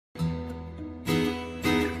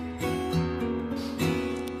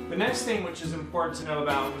next thing which is important to know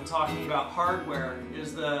about when talking about hardware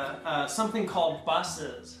is something called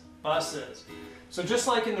buses. So just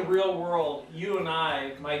like in the real world, you and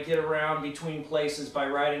I might get around between places by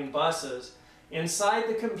riding buses. Inside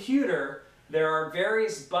the computer, there are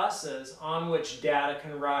various buses on which data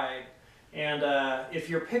can ride. And if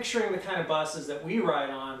you're picturing the kind of buses that we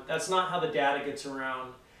ride on, that's not how the data gets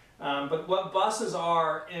around. But what buses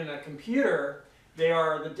are in a computer, they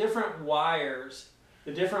are the different wires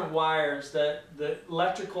that the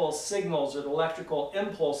electrical signals or the electrical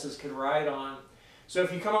impulses can ride on. So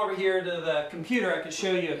if you come over here to the computer, I can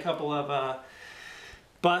show you a couple of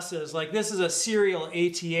buses. Like this is a serial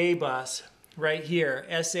ATA bus right here,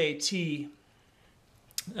 SAT,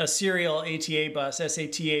 a serial ATA bus,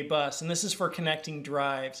 SATA bus, and this is for connecting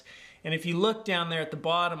drives. And if you look down there at the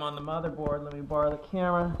bottom on the motherboard, let me borrow the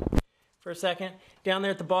camera for a second. Down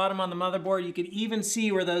there at the bottom on the motherboard, you could even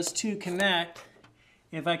see where those two connect.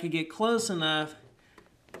 If I could get close enough,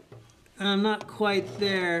 I'm not quite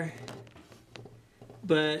there,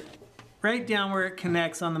 but right down where it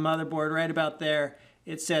connects on the motherboard, right about there,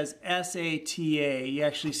 it says SATA. You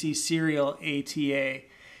actually see serial ATA.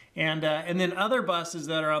 And then other buses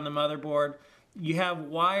that are on the motherboard, you have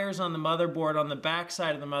wires on the motherboard on the back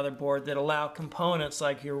side of the motherboard that allow components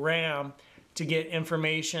like your RAM to get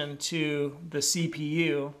information to the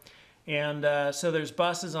CPU. And so there's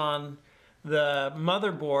buses on the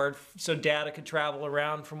motherboard so data could travel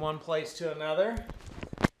around from one place to another.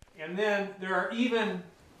 And then there are even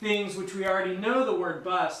things which we already know the word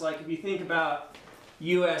bus, like if you think about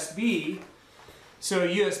USB. So a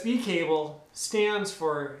USB cable stands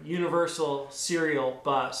for Universal Serial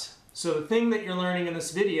Bus. So the thing that you're learning in this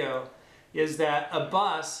video is that a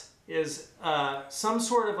bus is some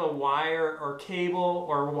sort of a wire or cable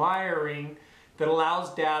or wiring that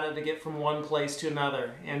allows data to get from one place to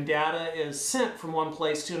another. And data is sent from one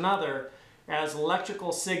place to another as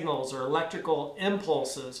electrical signals or electrical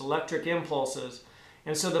impulses, electric impulses.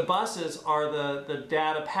 And so the buses are the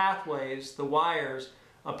data pathways, the wires,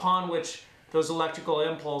 upon which those electrical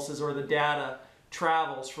impulses or the data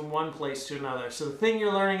travels from one place to another. So the thing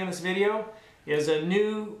you're learning in this video is a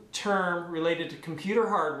new term related to computer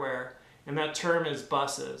hardware, and that term is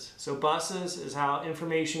buses. So buses is how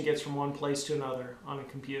information gets from one place to another on a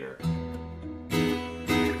computer.